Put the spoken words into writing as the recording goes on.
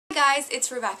Hi guys,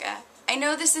 it's Rebecca. I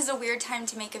know this is a weird time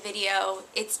to make a video.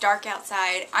 It's dark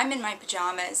outside, I'm in my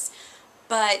pajamas,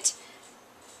 but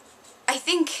I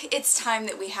think it's time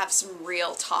that we have some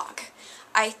real talk.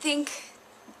 I think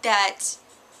that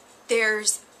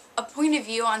there's a point of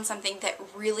view on something that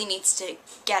really needs to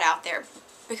get out there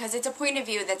because it's a point of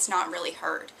view that's not really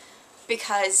heard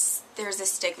because there's a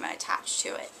stigma attached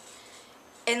to it.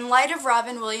 In light of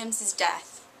Robin Williams'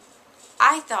 death,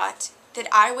 I thought that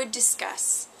I would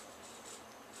discuss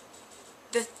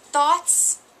the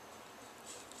thoughts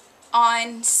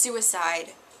on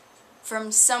suicide from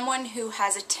someone who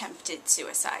has attempted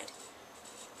suicide,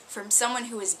 from someone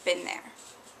who has been there.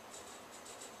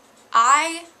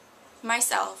 I,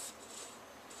 myself,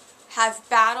 have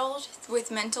battled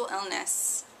with mental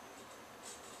illness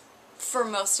for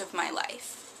most of my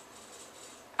life.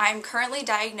 I'm currently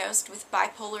diagnosed with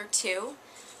bipolar 2,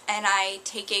 and I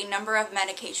take a number of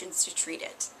medications to treat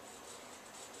it.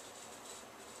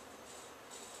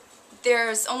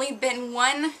 There's only been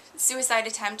one suicide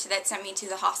attempt that sent me to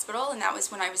the hospital, and that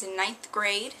was when I was in 9th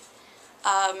grade.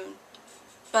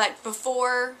 But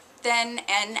before then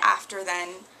and after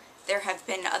then, there have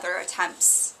been other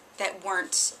attempts that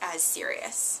weren't as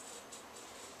serious.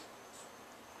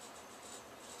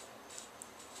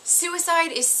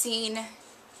 Suicide is seen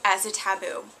as a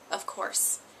taboo, of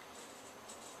course.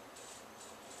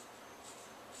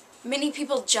 Many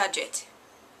people judge it.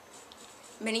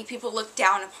 Many people look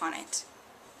down upon it.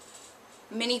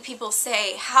 Many people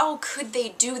say, how could they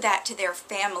do that to their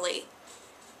family?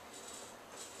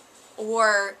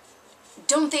 Or,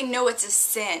 don't they know it's a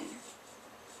sin?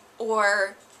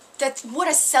 Or, what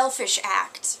a selfish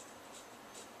act.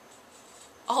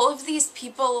 All of these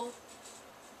people,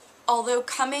 although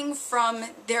coming from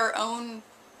their own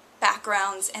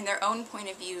backgrounds and their own point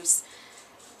of views,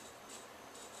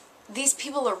 these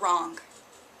people are wrong.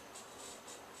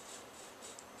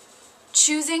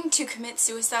 Choosing to commit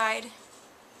suicide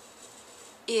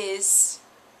is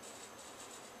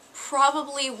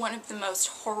probably one of the most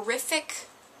horrific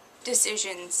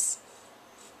decisions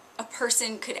a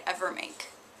person could ever make.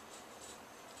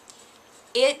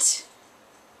 It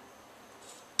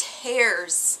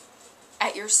tears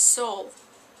at your soul.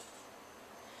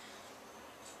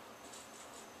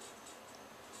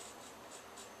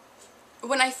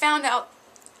 When I found out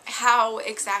how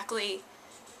exactly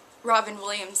Robin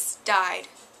Williams died,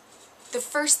 the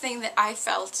first thing that I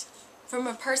felt from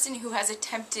a person who has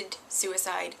attempted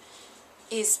suicide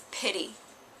is pity.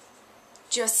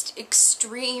 Just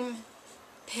extreme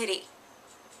pity.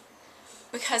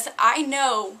 Because I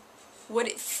know what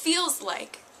it feels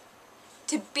like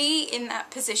to be in that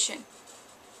position.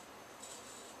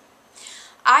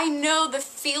 I know the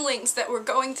feelings that were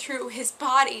going through his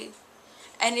body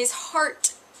and his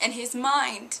heart and his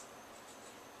mind.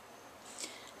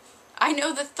 I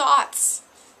know the thoughts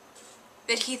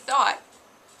that he thought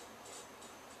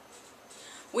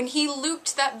when he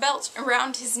looped that belt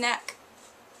around his neck.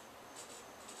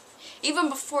 Even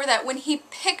before that, when he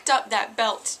picked up that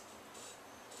belt,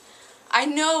 I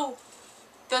know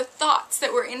the thoughts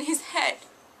that were in his head.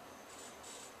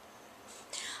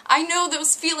 I know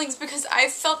those feelings because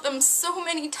I've felt them so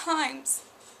many times.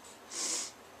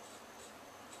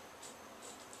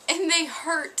 And they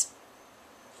hurt.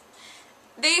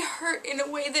 They hurt in a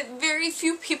way that very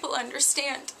few people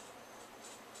understand.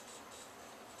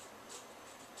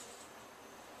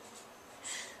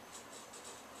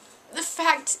 The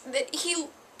fact that he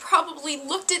probably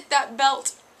looked at that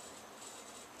belt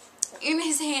in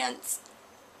his hands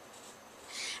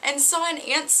and saw an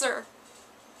answer,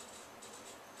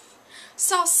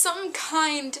 saw some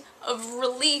kind of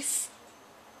relief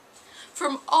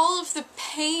from all of the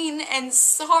pain and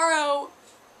sorrow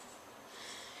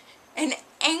and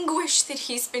anguish that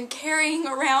he's been carrying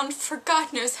around for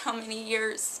God knows how many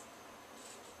years.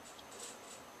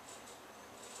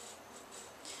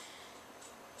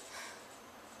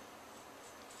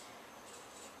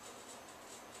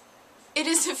 It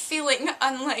is a feeling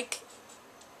unlike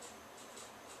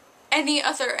any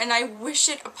other, and I wish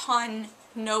it upon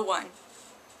no one.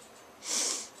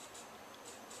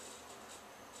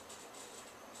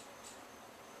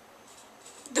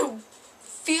 The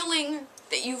feeling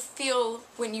that you feel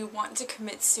when you want to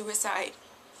commit suicide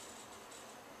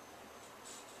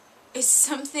is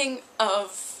something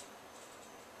of,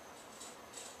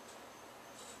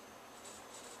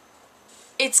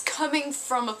 it's coming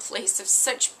from a place of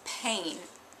such pain,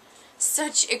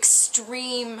 such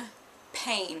extreme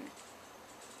pain,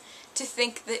 to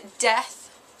think that death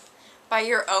by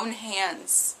your own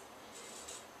hands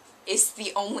is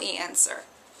the only answer.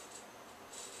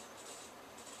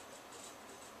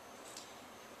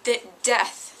 that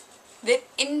death that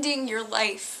ending your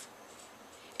life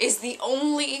is the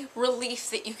only relief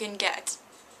that you can get.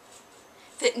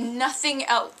 That nothing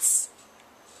else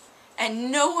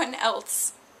and no one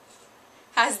else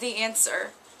has the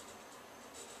answer.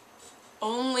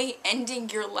 Only ending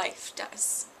your life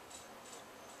does.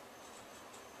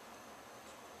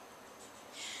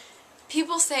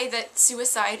 People say that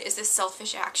suicide is a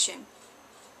selfish action.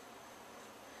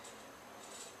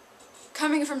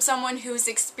 Coming from someone who's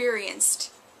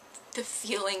experienced the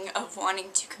feeling of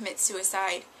wanting to commit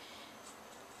suicide,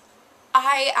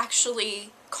 I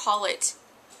actually call it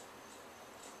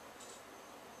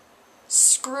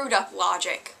screwed up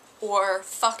logic or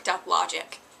fucked up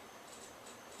logic.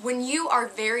 When you are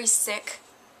very sick,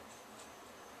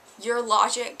 your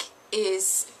logic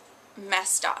is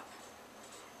messed up.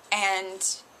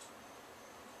 And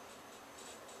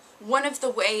one of the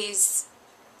ways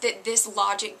that this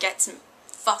logic gets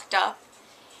fucked up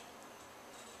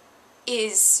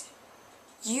is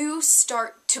you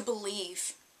start to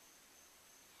believe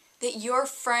that your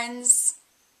friends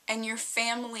and your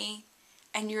family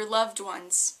and your loved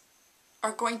ones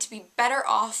are going to be better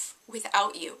off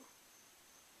without you.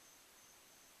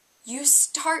 You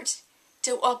start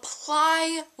to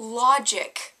apply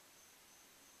logic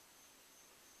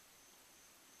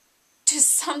to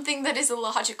something that is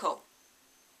illogical.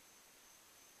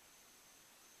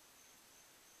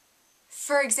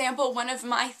 For example, one of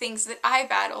my things that I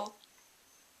battle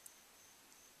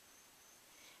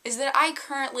is that I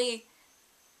currently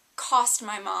cost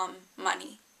my mom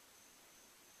money.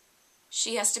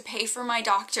 She has to pay for my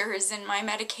doctors and my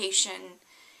medication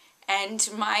and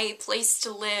my place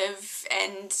to live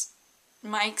and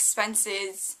my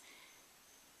expenses.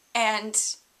 And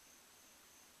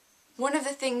one of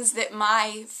the things that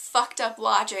my fucked up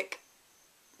logic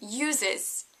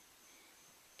uses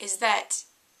is that,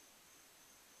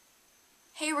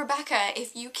 hey Rebecca,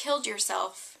 if you killed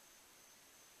yourself,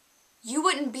 you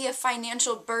wouldn't be a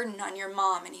financial burden on your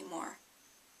mom anymore.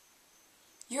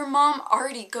 Your mom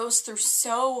already goes through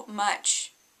so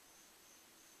much.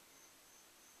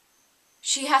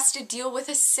 She has to deal with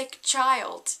a sick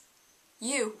child.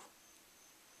 You.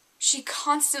 She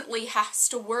constantly has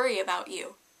to worry about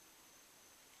you.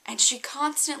 And she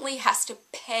constantly has to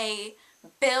pay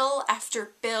bill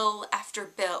after bill after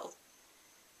bill.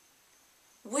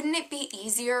 Wouldn't it be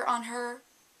easier on her?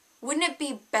 Wouldn't it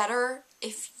be better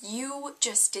if you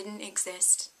just didn't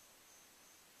exist?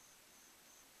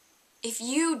 If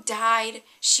you died,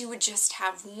 she would just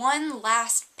have one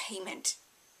last payment,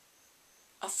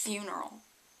 a funeral,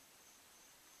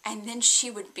 and then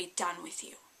she would be done with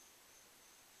you.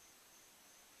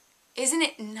 Isn't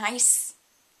it nice?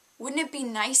 Wouldn't it be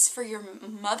nice for your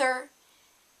mother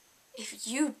if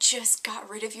you just got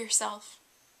rid of yourself?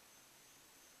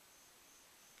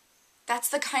 That's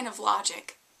the kind of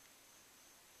logic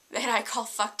that I call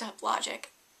fucked up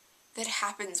logic that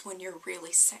happens when you're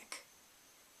really sick.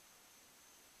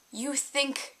 You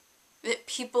think that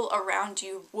people around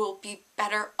you will be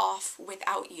better off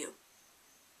without you.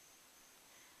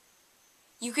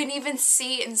 You can even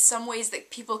see in some ways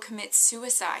that people commit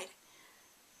suicide.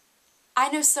 I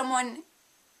know someone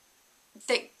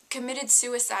that committed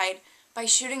suicide by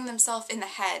shooting themselves in the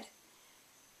head.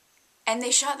 And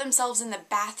they shot themselves in the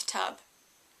bathtub.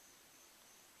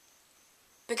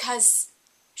 Because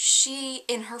she,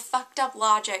 in her fucked up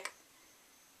logic,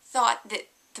 thought that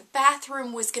the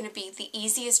bathroom was going to be the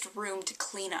easiest room to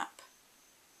clean up.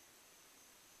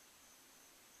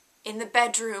 In the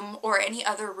bedroom or any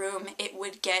other room, it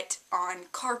would get on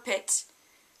carpet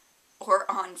or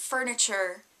on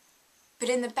furniture. But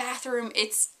in the bathroom,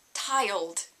 it's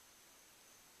tiled.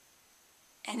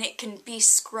 And it can be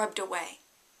scrubbed away.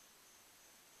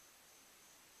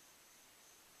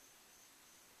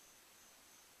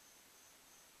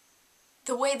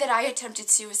 The way that I attempted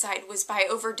suicide was by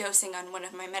overdosing on one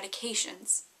of my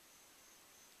medications.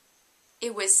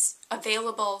 It was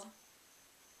available,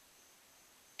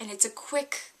 and it's a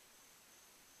quick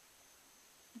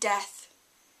death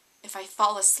if I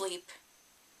fall asleep,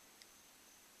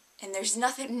 and there's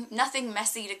nothing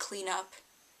messy to clean up.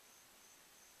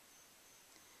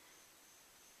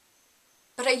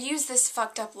 But I use this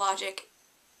fucked up logic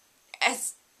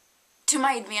as to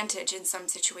my advantage in some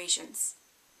situations.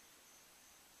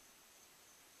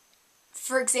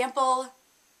 For example,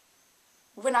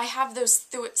 when I have those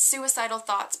suicidal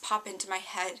thoughts pop into my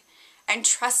head, and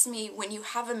trust me, when you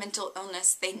have a mental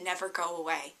illness, they never go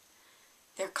away.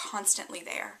 They're constantly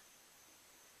there.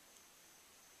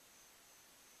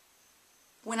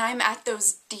 When I'm at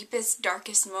those deepest,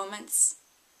 darkest moments,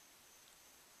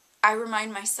 I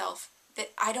remind myself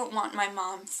that I don't want my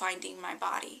mom finding my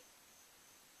body.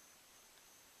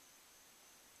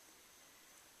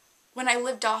 when I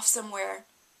lived off somewhere,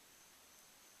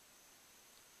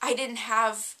 I didn't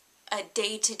have a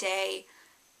day-to-day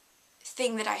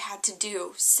thing that I had to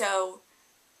do, so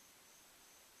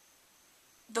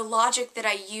the logic that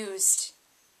I used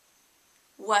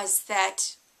was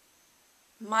that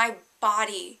my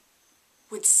body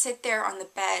would sit there on the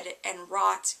bed and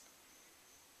rot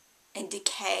and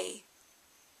decay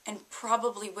and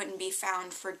probably wouldn't be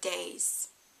found for days.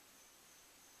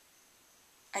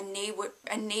 A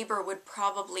neighbor would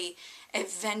probably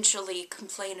eventually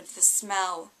complain of the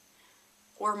smell,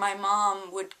 or my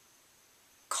mom would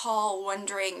call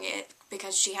wondering it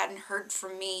because she hadn't heard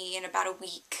from me in about a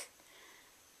week.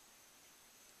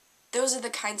 Those are the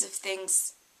kinds of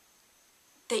things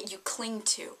that you cling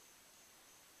to.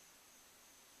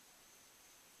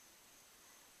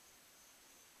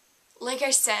 Like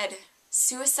I said,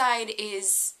 suicide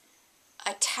is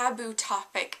a taboo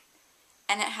topic,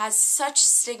 and it has such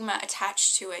stigma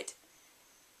attached to it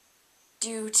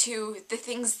due to the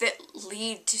things that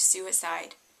lead to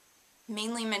suicide,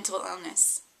 mainly mental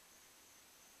illness.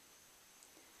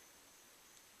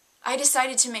 I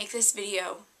decided to make this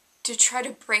video to try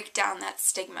to break down that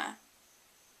stigma.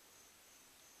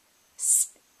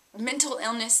 Mental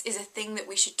illness is a thing that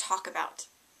we should talk about,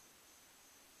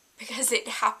 because it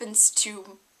happens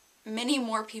to many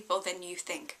more people than you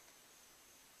think.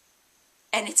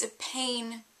 And it's a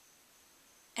pain,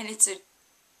 and it's a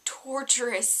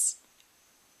torturous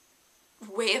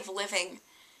way of living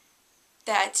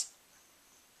that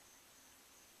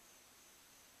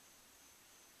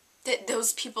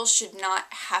those people should not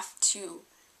have to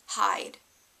hide.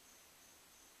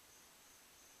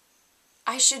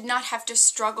 I should not have to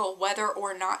struggle whether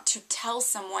or not to tell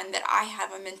someone that I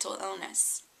have a mental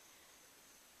illness.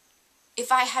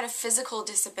 If I had a physical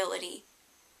disability,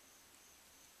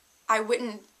 I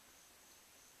wouldn't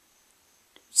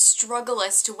struggle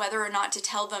as to whether or not to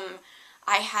tell them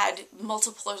I had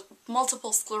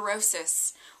multiple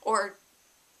sclerosis or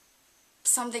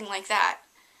something like that.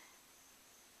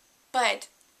 But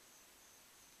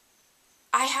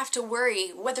I have to worry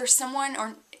whether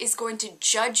someone is going to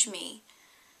judge me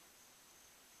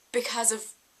because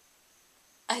of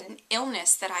an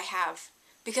illness that I have,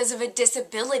 because of a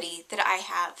disability that I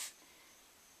have.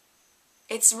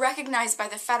 It's recognized by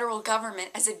the federal government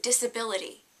as a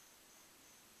disability.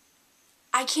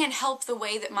 I can't help the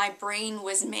way that my brain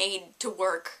was made to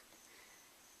work.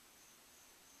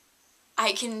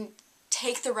 I can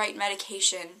take the right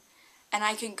medication, and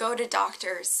I can go to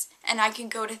doctors, and I can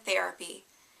go to therapy,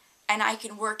 and I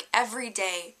can work every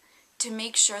day to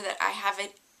make sure that I have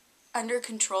it under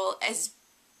control as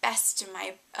best of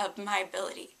my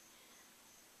ability.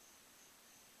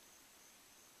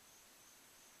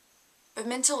 But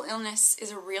mental illness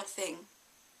is a real thing.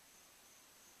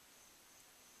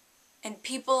 And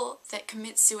people that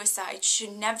commit suicide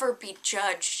should never be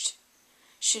judged,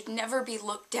 should never be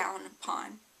looked down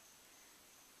upon.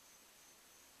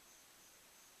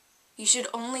 You should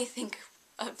only think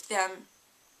of them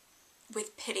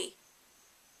with pity.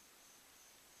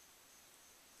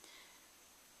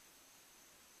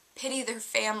 Pity their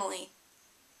family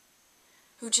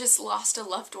who just lost a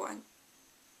loved one.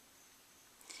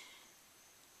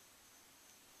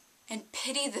 And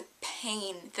pity the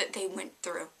pain that they went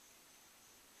through.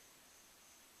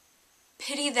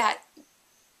 Pity that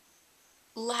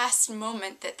last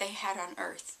moment that they had on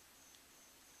earth.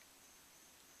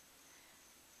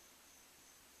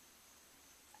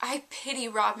 I pity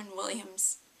Robin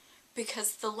Williams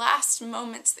because the last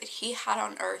moments that he had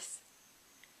on earth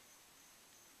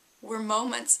were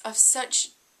moments of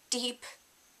such deep,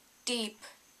 deep,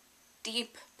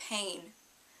 deep pain.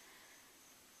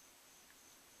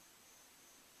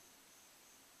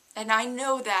 And I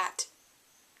know that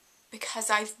because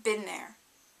I've been there.